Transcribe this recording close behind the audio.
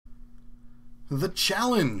The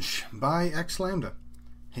Challenge by xLambda.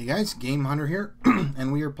 Hey guys, Game Hunter here,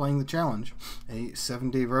 and we are playing The Challenge, a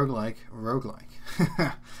 7-day roguelike.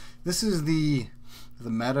 This is the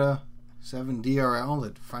meta 7 DRL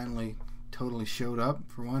that finally totally showed up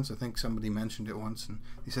for once. I think somebody mentioned it once, and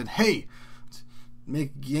they said, hey, let's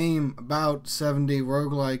make a game about 7-day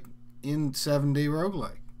roguelike in 7-day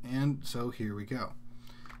roguelike. And so here we go.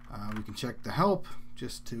 We can check the help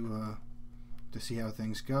just to see how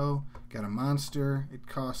things go. Got a monster. It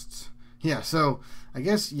costs... Yeah, so I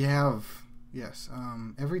guess you have... Yes,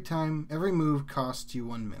 every move costs you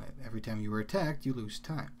 1 minute. Every time you were attacked, you lose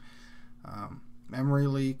time. Memory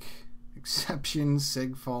leak, exceptions,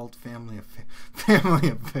 sig fault, family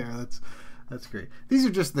affair. That's great. These are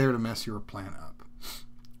just there to mess your plan up.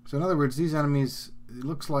 So in other words, these enemies, it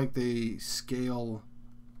looks like they scale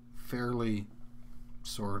fairly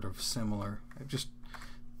sort of similar. Just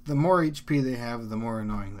the more HP they have, the more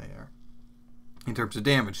annoying they are. In terms of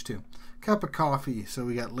damage, too. Cup of coffee. So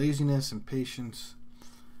we got laziness, impatience,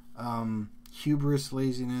 hubris,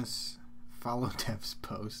 laziness, follow dev's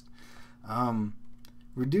post.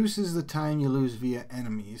 Reduces the time you lose via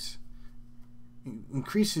enemies.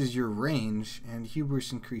 Increases your range, and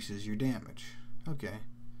hubris increases your damage. Okay.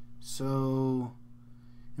 So,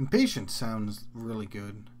 impatience sounds really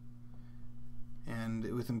good.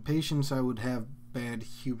 And with impatience, I would have bad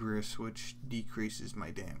hubris, which decreases my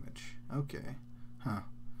damage. Okay. Huh.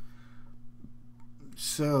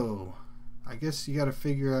 So, I guess you gotta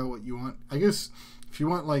figure out what you want. I guess if you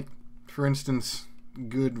want, like, for instance,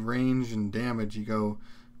 good range and damage, you go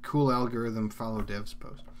cool algorithm, follow dev's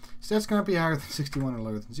post. Stats cannot be higher than 61 or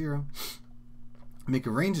lower than 0. Make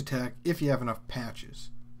a range attack if you have enough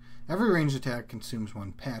patches. Every range attack consumes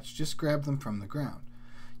 1 patch. Just grab them from the ground.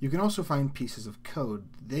 You can also find pieces of code.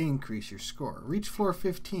 They increase your score. Reach floor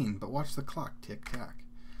 15, but watch the clock tick-tock.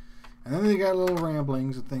 And then they got little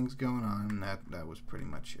ramblings and things going on, and that was pretty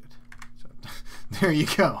much it. So there you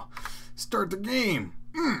go. Start the game.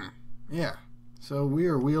 Yeah. So we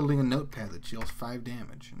are wielding a notepad that deals 5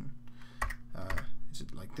 damage. And is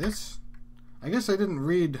it like this? I guess I didn't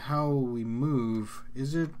read how we move.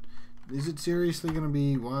 Is it seriously going to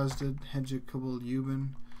be Wazda, Hedja, Kubal,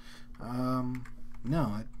 Yuban?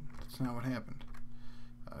 No, that's not what happened.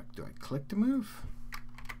 Do I click to move?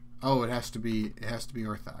 Oh, it has to be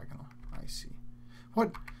orthogonal. I see.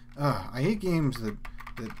 What? I hate games that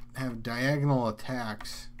have diagonal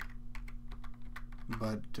attacks,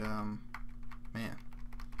 but man,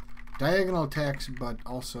 diagonal attacks, but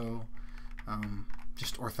also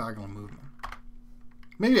just orthogonal movement.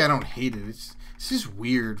 Maybe I don't hate it. It's just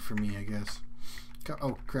weird for me, I guess.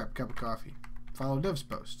 Oh crap! Cup of coffee. Follow dev's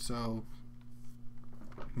post. So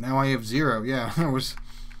now I have 0. Yeah, it's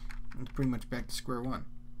pretty much back to square one.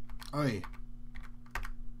 Oi.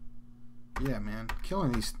 Yeah, man.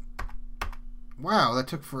 Killing these... Wow, that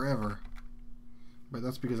took forever. But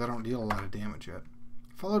that's because I don't deal a lot of damage yet.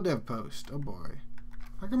 Follow dev post. Oh boy.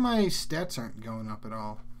 How come my stats aren't going up at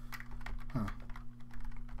all? Huh.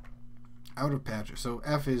 Out of patches. So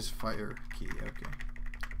F is fire key. Okay.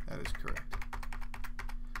 That is correct.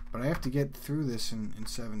 But I have to get through this in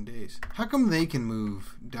 7 days. How come they can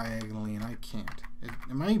move diagonally and I can't?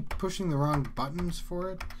 Am I pushing the wrong buttons for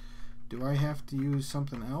it? Do I have to use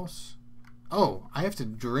something else? Oh, I have to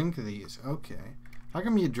drink these. Okay. How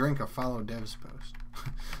come you drink a follow dev's post?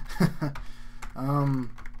 Now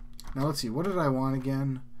let's see. What did I want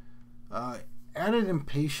again? Added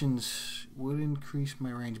impatience would increase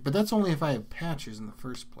my range. But that's only if I have patches in the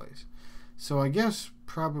first place. So I guess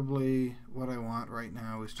probably what I want right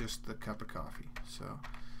now is just the cup of coffee. So,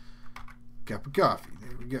 cup of coffee.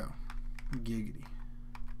 There we go. Giggity.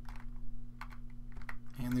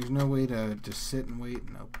 And there's no way to just sit and wait.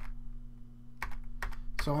 Nope.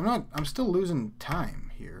 So I'm still losing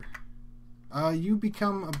time here. You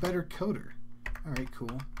become a better coder. Alright,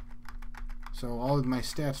 cool. So all of my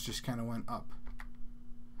stats just kind of went up.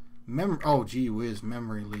 Oh, gee whiz,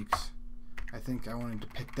 memory leaks. I think I wanted to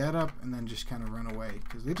pick that up and then just kind of run away.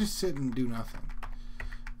 Because they just sit and do nothing.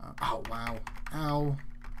 Oh, wow. Ow.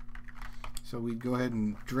 So we'd go ahead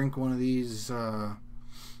and drink one of these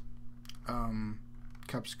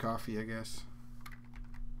cups of coffee, I guess.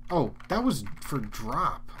 Oh, that was for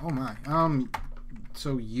drop. Oh my.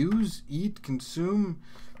 So use, eat, consume,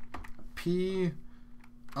 P,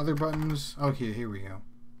 other buttons. Okay, here we go.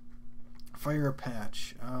 Fire a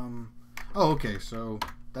patch. Oh, okay. So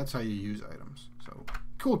that's how you use items. So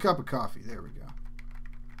cool cup of coffee. There we go.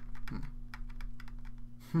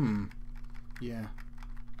 Yeah.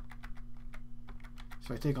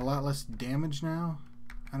 So I take a lot less damage now.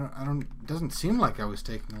 It doesn't seem like I was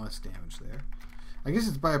taking less damage there. I guess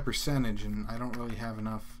it's by a percentage, and I don't really have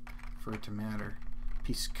enough for it to matter.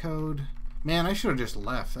 Piece of code. Man, I should have just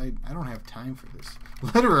left. I don't have time for this.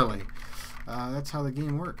 Literally. That's how the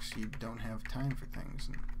game works. You don't have time for things.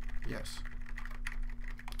 And yes.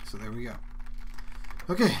 So there we go.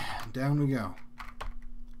 Okay, down we go.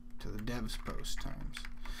 To the devs post times.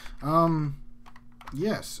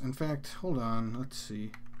 Yes, in fact, hold on. Let's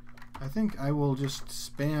see. I think I will just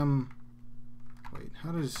spam... Wait,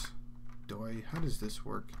 how does this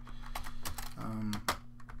work?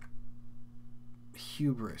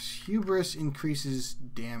 Hubris. Hubris increases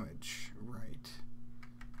damage. Right.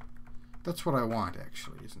 That's what I want,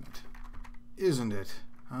 actually, isn't it? Isn't it?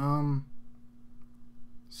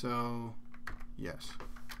 So, yes.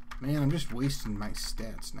 Man, I'm just wasting my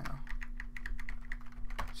stats now.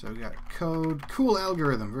 So we got code. Cool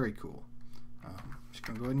algorithm. Very cool. Just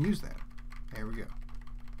going to go ahead and use that. There we go.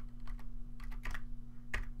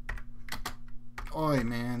 Oi,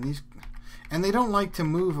 man. These... And they don't like to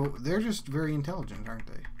move. They're just very intelligent, aren't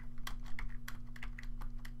they?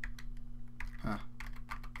 Huh.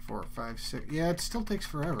 4, 5, 6. Yeah, it still takes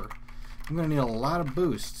forever. I'm going to need a lot of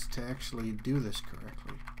boosts to actually do this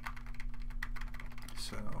correctly.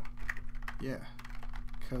 So, yeah.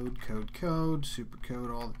 Code, code, code. Super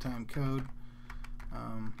code, all the time code.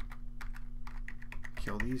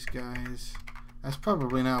 Kill these guys. That's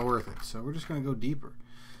probably not worth it, so we're just going to go deeper.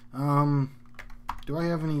 Do I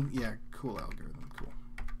have any... Yeah, cool algorithm. Cool.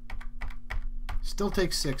 Still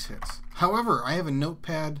takes 6 hits. However, I have a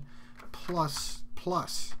notepad plus.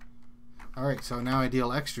 Alright, so now I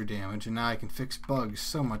deal extra damage, and now I can fix bugs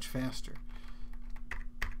so much faster.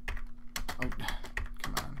 Oh,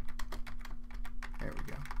 come on. There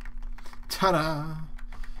we go. Ta-da!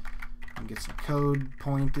 And get some code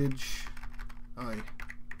pointage. Oh,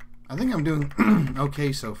 I think I'm doing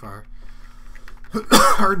okay so far.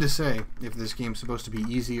 Hard to say if this game's supposed to be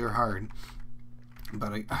easy or hard.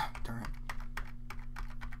 But darn it.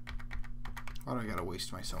 Why do I gotta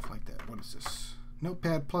waste myself like that? What is this?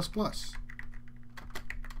 Notepad plus.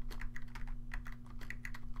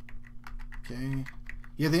 Okay.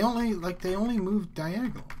 Yeah, they only move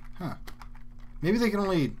diagonally. Huh. Maybe they can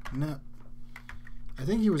only... No. I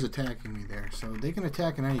think he was attacking me there, so they can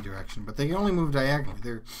attack in any direction, but they can only move diagonally.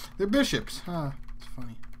 They're bishops. Huh. It's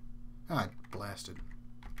funny. Ah, blasted.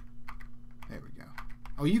 There we go.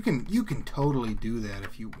 Oh, you can totally do that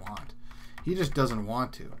if you want. He just doesn't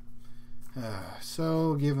want to.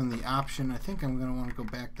 So, given the option, I think I'm going to want to go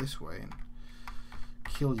back this way and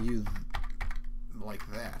kill you like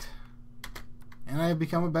that. And I have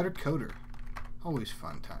become a better coder. Always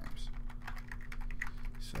fun times.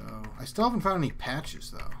 So, I still haven't found any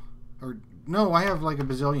patches, though. Or, no, I have like a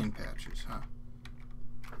bazillion patches, huh?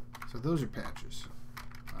 So those are patches.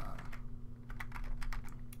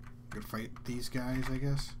 Gonna fight these guys, I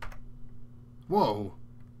guess. Whoa!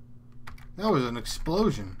 That was an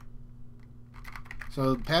explosion.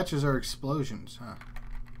 So patches are explosions, huh?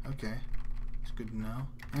 Okay. It's good to know.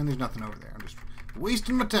 And there's nothing over there. I'm just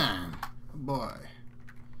wasting my time. Oh boy.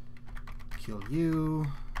 Kill you.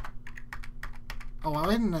 Oh,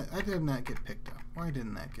 I did not get picked up. Why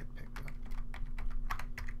didn't that get picked up?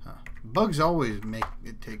 Huh. Bugs always make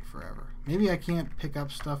it take forever. Maybe I can't pick up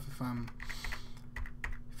stuff if I'm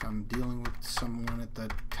dealing with someone at the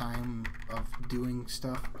time of doing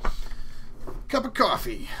stuff. Cup of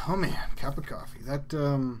coffee. Oh man, cup of coffee. That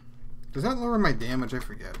does that lower my damage? I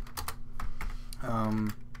forget.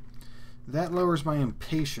 That lowers my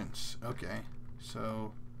impatience. Okay,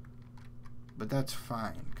 so, but that's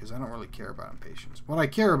fine because I don't really care about impatience. What I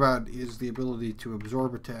care about is the ability to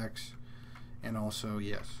absorb attacks, and also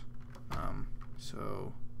yes.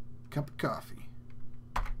 So, cup of coffee.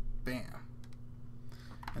 Bam.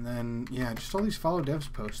 And then, yeah, just all these follow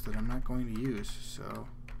devs posts that I'm not going to use, so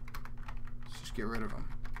let's just get rid of them,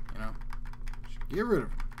 you know? Just get rid of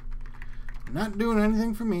them. Not doing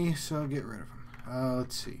anything for me, so get rid of them.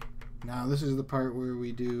 Let's see. Now, this is the part where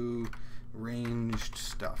we do ranged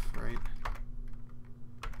stuff, right?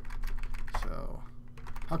 So,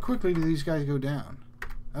 how quickly do these guys go down?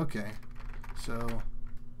 Okay, so,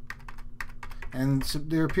 and so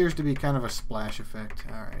there appears to be kind of a splash effect.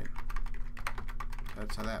 Alright.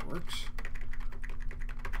 That's how that works.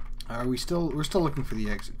 We're still looking for the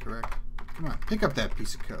exit, correct? Come on, pick up that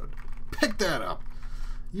piece of code. Pick that up.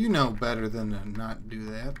 You know better than to not do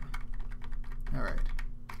that. All right.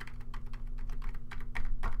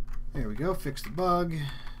 There we go. Fix the bug.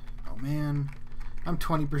 Oh man, I'm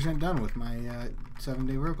 20% done with my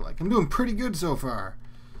 7-day roguelike. I'm doing pretty good so far.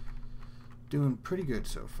 Doing pretty good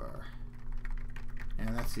so far.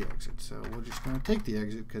 And that's the exit. So we're just going to take the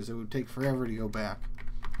exit because it would take forever to go back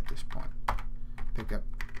at this point. pick up.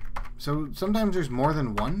 So sometimes there's more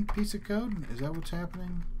than one piece of code? Is that what's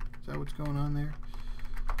happening? Is that what's going on there?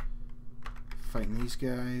 Fighting these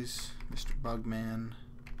guys. Mr. Bugman.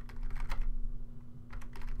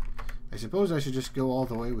 I suppose I should just go all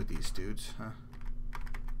the way with these dudes, huh?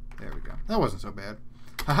 There we go. That wasn't so bad.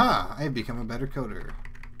 Haha! I have become a better coder.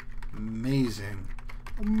 Amazing.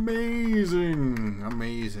 Amazing!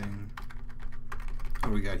 Amazing. What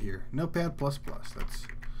do we got here? Notepad++. That's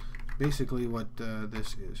basically what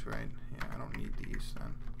this is, right? Yeah, I don't need these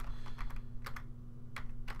then.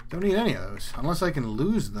 Don't need any of those. Unless I can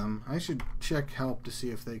lose them. I should check help to see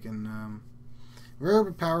if they can... rare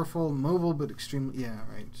but powerful, mobile but extremely... Yeah,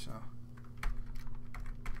 right, so...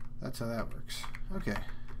 That's how that works. Okay. At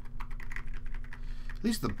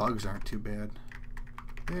least the bugs aren't too bad.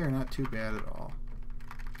 They are not too bad at all.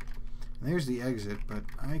 And there's the exit, but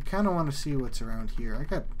I kind of want to see what's around here.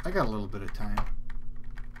 I got a little bit of time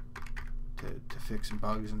to fix some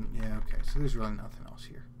bugs, and yeah, okay. So there's really nothing else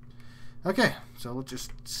here. Okay, so let's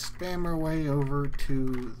just spam our way over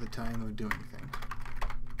to the time of doing things.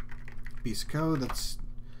 Piece of code.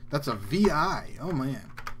 That's a VI. Oh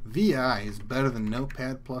man, VI is better than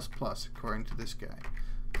Notepad++, according to this guy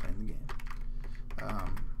playing the game.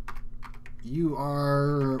 You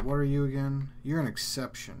are... What are you again? You're an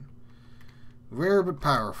exception. Rare but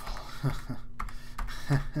powerful.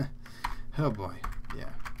 Oh boy. Yeah.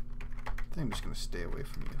 I think I'm just going to stay away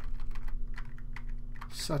from you.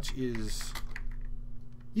 Such is...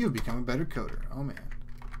 You've become a better coder. Oh man.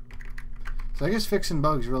 So I guess fixing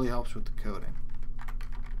bugs really helps with the coding.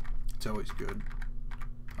 It's always good.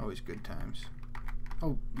 Always good times.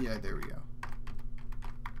 Oh, yeah, there we go.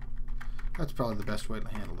 That's probably the best way to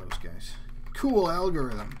handle those guys. Cool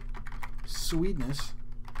algorithm. Sweetness.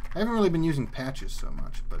 I haven't really been using patches so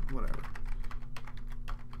much, but whatever.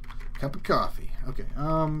 Cup of coffee. Okay,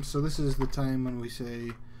 so this is the time when we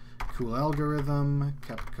say cool algorithm,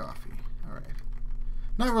 cup of coffee. Alright.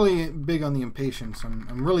 Not really big on the impatience.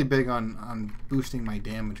 I'm really big on boosting my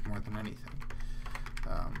damage more than anything.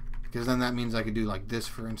 Because then that means I could do like this,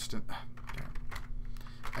 for instance.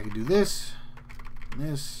 I could do this, and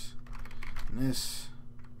this, and this.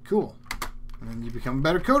 Cool. And then you become a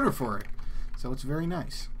better coder for it. So it's very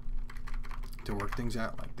nice to work things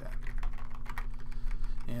out like that.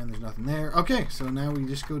 And there's nothing there. Okay, so now we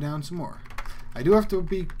just go down some more. I do have to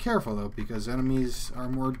be careful though, because enemies are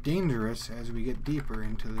more dangerous as we get deeper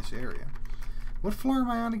into this area. What floor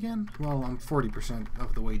am I on again? Well, I'm 40%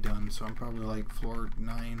 of the way done, so I'm probably like floor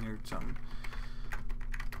 9 or something.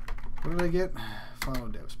 What did I get? Follow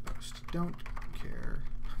devs post. Don't care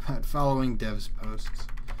about following devs posts.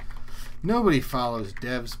 Nobody follows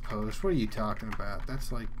devs posts. What are you talking about?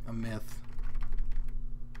 That's like a myth.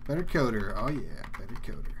 Better coder. Oh yeah, better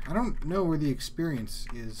coder. I don't know where the experience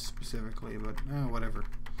is specifically, but whatever.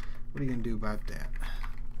 What are you going to do about that?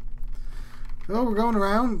 So we're going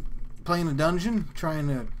around playing a dungeon, trying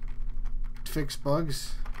to fix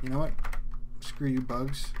bugs. You know what? Screw you,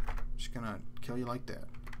 bugs. I'm just going to kill you like that.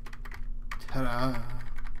 Ta-da!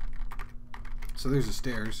 So there's the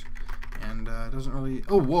stairs. And it doesn't really...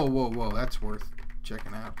 Oh, whoa, whoa, whoa. That's worth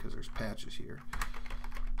checking out because there's patches here.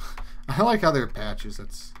 I like how there are patches.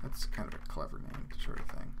 That's kind of a clever name sort of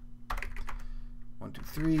thing. 1, 2,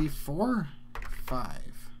 3, 4,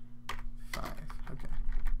 5. 5. Okay.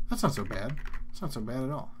 That's not so bad. It's not so bad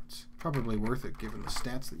at all. It's probably worth it given the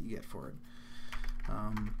stats that you get for it.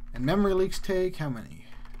 And memory leaks take how many?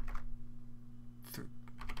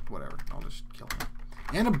 Whatever. I'll just kill him.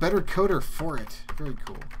 And a better coder for it. Very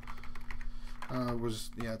cool.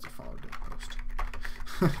 Yeah, it's a follow dev post.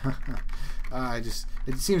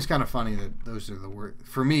 It seems kind of funny that those are the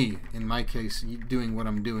for me, in my case, doing what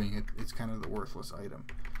I'm doing, it's kind of the worthless item.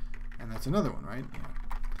 And that's another one, right? Yeah.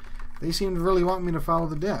 They seem to really want me to follow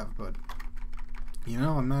the dev, but you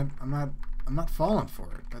know, I'm not falling for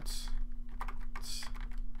it.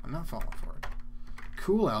 I'm not falling for it.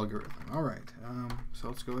 Cool algorithm. All right. So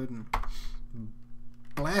let's go ahead and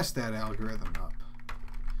blast that algorithm up.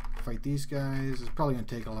 Fight these guys. It's probably going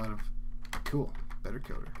to take a lot of... Cool. Better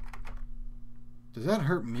coder. Does that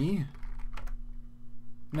hurt me?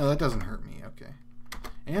 No, that doesn't hurt me. Okay.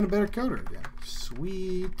 And a better coder again.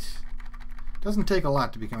 Sweet. Doesn't take a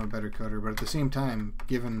lot to become a better coder, but at the same time,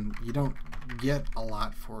 given you don't get a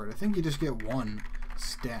lot for it, I think you just get 1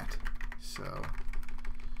 stat. So,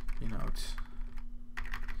 you know, it's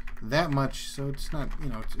that much, so it's not, you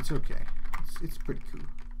know, it's okay. It's pretty cool.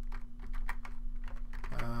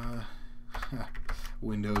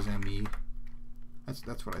 Windows ME.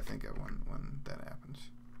 That's what I think of when that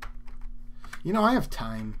happens. You know, I have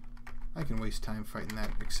time. I can waste time fighting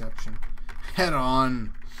that exception. Head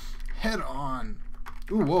on. Head on.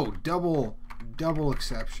 Ooh, whoa, double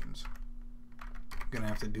exceptions. I'm gonna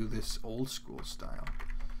have to do this old school style.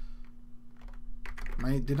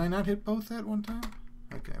 Did I not hit both at one time?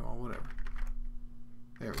 Okay, well, whatever.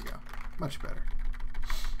 There we go. Much better.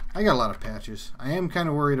 I got a lot of patches. I am kind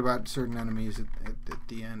of worried about certain enemies at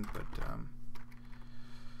the end, but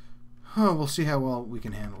we'll see how well we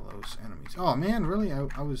can handle those enemies. Oh man, really?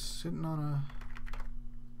 I was sitting on a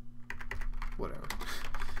whatever.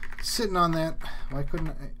 Sitting on that. Why couldn't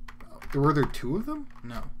I? Were there two of them?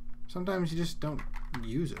 No. Sometimes you just don't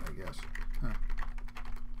use it, I guess. Huh.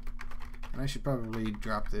 And I should probably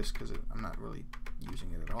drop this because I'm not really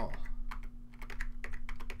using it at all.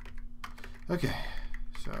 Okay.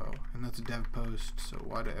 So, and that's a dev post, so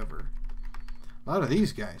whatever. A lot of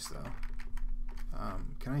these guys, though.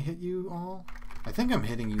 Can I hit you all? I think I'm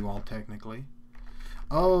hitting you all, technically.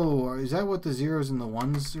 Oh, is that what the zeros and the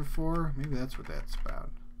ones are for? Maybe that's what that's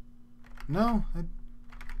about. No, I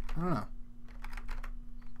don't know.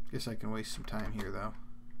 Guess I can waste some time here, though.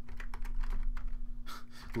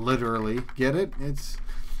 Literally, get it? It's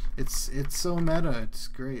so meta. It's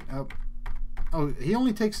great. Oh, he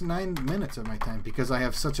only takes 9 minutes of my time because I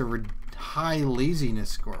have such a high laziness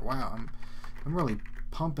score. Wow, I'm really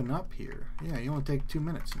pumping up here. Yeah, you only take 2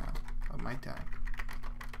 minutes now of my time.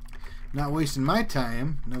 Not wasting my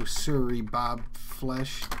time. No Surrey Bob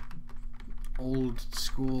flesh. Old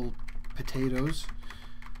school potatoes.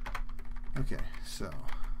 Okay, so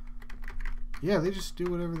yeah, they just do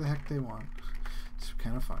whatever the heck they want. It's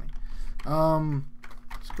kind of funny.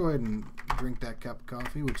 Let's go ahead and drink that cup of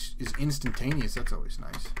coffee, which is instantaneous. That's always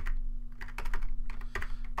nice.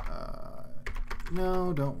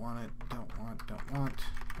 No, don't want it. Don't want.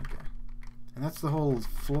 Okay. And that's the whole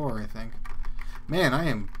floor, I think. Man, I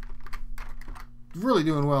am really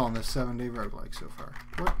doing well on this 7-day roguelike so far.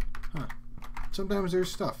 What? Huh. Sometimes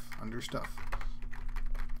there's stuff under stuff.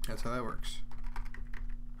 That's how that works.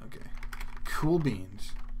 Okay. Cool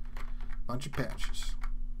beans. Bunch of patches.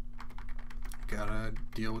 Gotta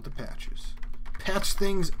deal with the patches. Patch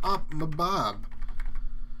things up, my bob.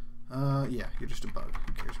 Yeah, you're just a bug.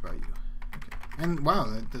 Who cares about you? Okay. And wow,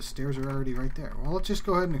 the stairs are already right there. Well, let's just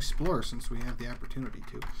go ahead and explore since we have the opportunity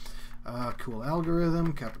to. Cool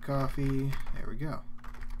algorithm, cup of coffee. There we go.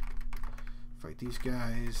 Fight these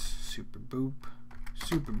guys. Super boop.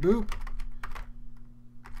 Super boop.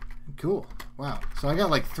 Cool. Wow. So I got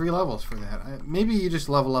like 3 levels for that. Maybe you just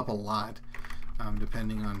level up a lot.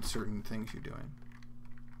 Depending on certain things you're doing.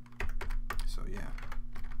 So yeah,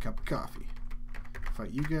 cup of coffee. Fight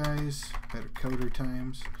you guys. Better coder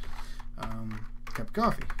times. Cup of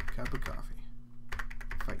coffee. Cup of coffee.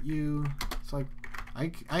 Fight you. It's like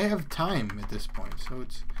I have time at this point, so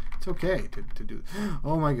it's okay to do.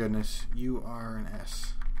 Oh my goodness, you are an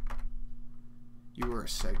S. You are a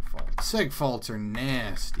seg fault. Seg faults are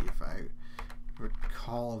nasty. If I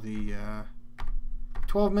recall the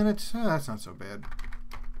 12 minutes? That's not so bad.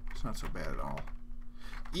 It's not so bad at all.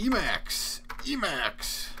 Emacs!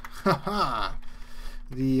 Emacs! Haha!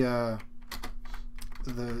 The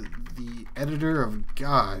editor of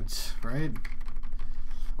gods, right?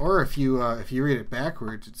 Or if you read it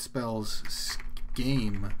backwards, it spells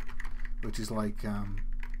game, which is like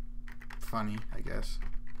funny, I guess.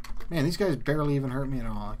 Man, these guys barely even hurt me at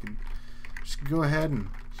all. I can just go ahead and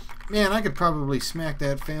man, I could probably smack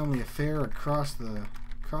that family affair across the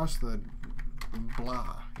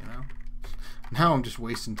blah, you know. Now I'm just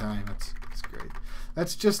wasting time. That's great.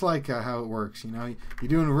 That's just like how it works, you know. You're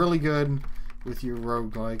doing really good with your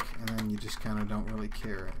roguelike, and then you just kind of don't really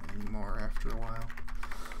care anymore after a while.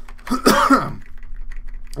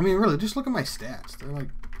 I mean, really, just look at my stats. They're like,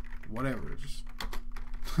 whatever. Just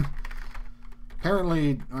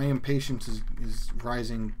apparently, my impatience is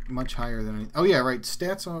rising much higher than. Oh yeah, right.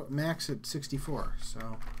 Stats are max at 64,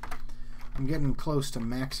 so I'm getting close to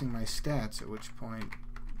maxing my stats. At which point,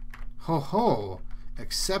 ho ho,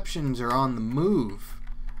 exceptions are on the move.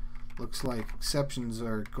 Looks like exceptions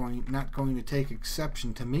are not going to take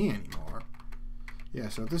exception to me anymore. Yeah,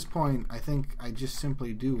 so at this point, I think I just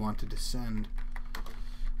simply do want to descend,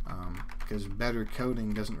 because better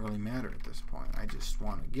coding doesn't really matter at this point. I just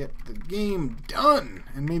want to get the game done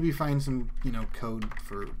and maybe find some, you know, code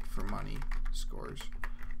for money scores.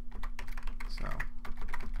 So,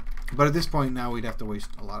 but at this point now we'd have to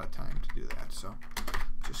waste a lot of time to do that. So,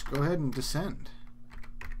 just go ahead and descend.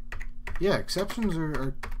 Yeah, exceptions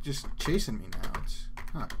are just chasing me now. It's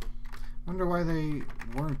wonder why they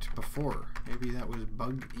weren't before. Maybe that was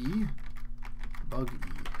bug E? Bug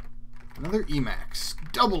E. Another Emacs.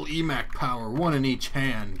 Double Emac power, one in each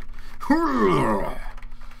hand. Power,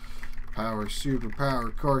 super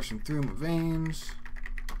power coursing through my veins.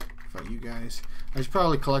 Fight you guys. I should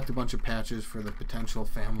probably collect a bunch of patches for the potential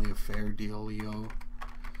family affair dealio.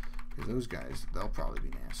 Because those guys, they'll probably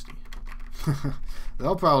be nasty.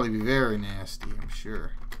 They'll probably be very nasty, I'm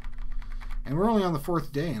sure. And we're only on the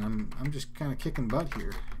 4th day, and I'm just kind of kicking butt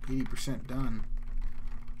here. 80% done.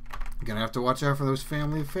 Gonna have to watch out for those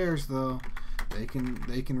family affairs, though. They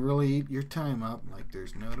can really eat your time up like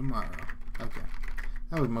there's no tomorrow. Okay,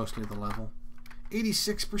 that was mostly the level.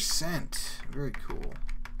 86%. Very cool.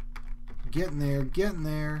 Getting there, getting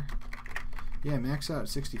there. Yeah, max out at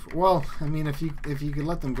 64. Well, I mean, if you could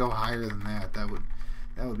let them go higher than that, that would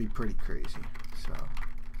be pretty crazy. So,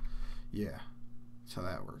 yeah, that's how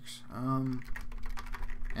that works. And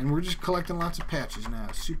we're just collecting lots of patches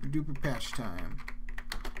now. Super duper patch time.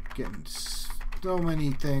 Getting so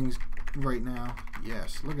many things right now.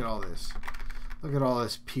 Yes, look at all this. Look at all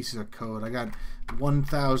this pieces of code. I got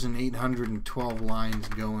 1,812 lines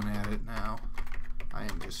going at it now. I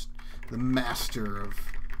am just the master of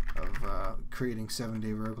creating 7-day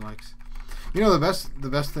roguelikes. You know, the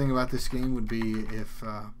best thing about this game would be if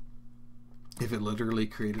it literally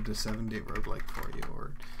created a 7-day roguelike for you,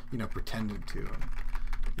 or pretended to. And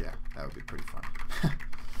yeah, that would be pretty fun.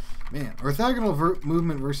 Man, orthogonal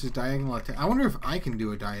movement versus diagonal attack. I wonder if I can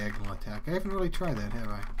do a diagonal attack. I haven't really tried that, have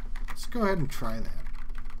I? Let's go ahead and try that.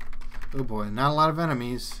 Oh boy, not a lot of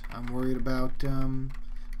enemies. I'm worried about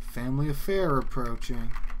family affair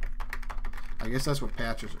approaching. I guess that's what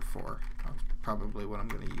patches are for. That's probably what I'm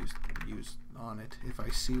going to use on it if I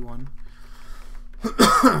see one.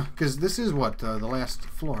 Because this is what the last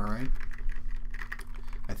floor, right?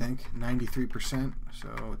 I think 93%. So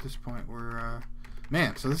at this point we're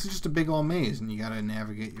man. So this is just a big old maze, and you got to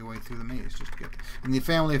navigate your way through the maze just to get there. And the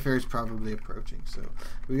family affair is probably approaching. So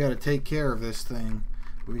we got to take care of this thing.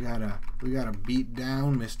 We gotta beat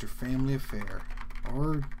down Mr. Family Affair,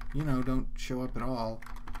 or don't show up at all.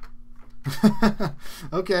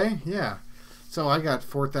 Okay, yeah. So I got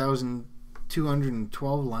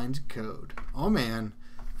 4,212 lines of code. Oh man,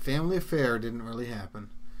 Family Affair didn't really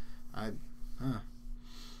happen.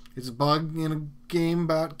 It's a bug in a game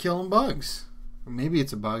about killing bugs. Or maybe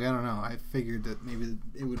it's a bug, I don't know. I figured that maybe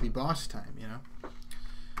it would be boss time,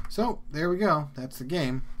 So, there we go. That's the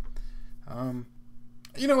game.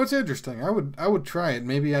 It's interesting. I would try it.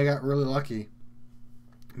 Maybe I got really lucky.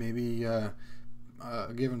 Maybe a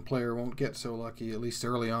given player won't get so lucky, at least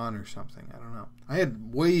early on or something. I don't know. I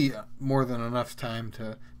had way more than enough time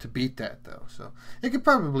to beat that, though. So it could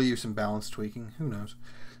probably use some balance tweaking. Who knows?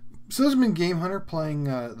 So this has been Game Hunter playing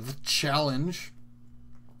The Challenge.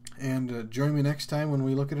 And join me next time when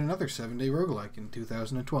we look at another 7-day roguelike in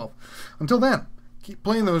 2012. Until then, keep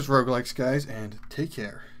playing those roguelikes, guys, and take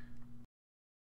care.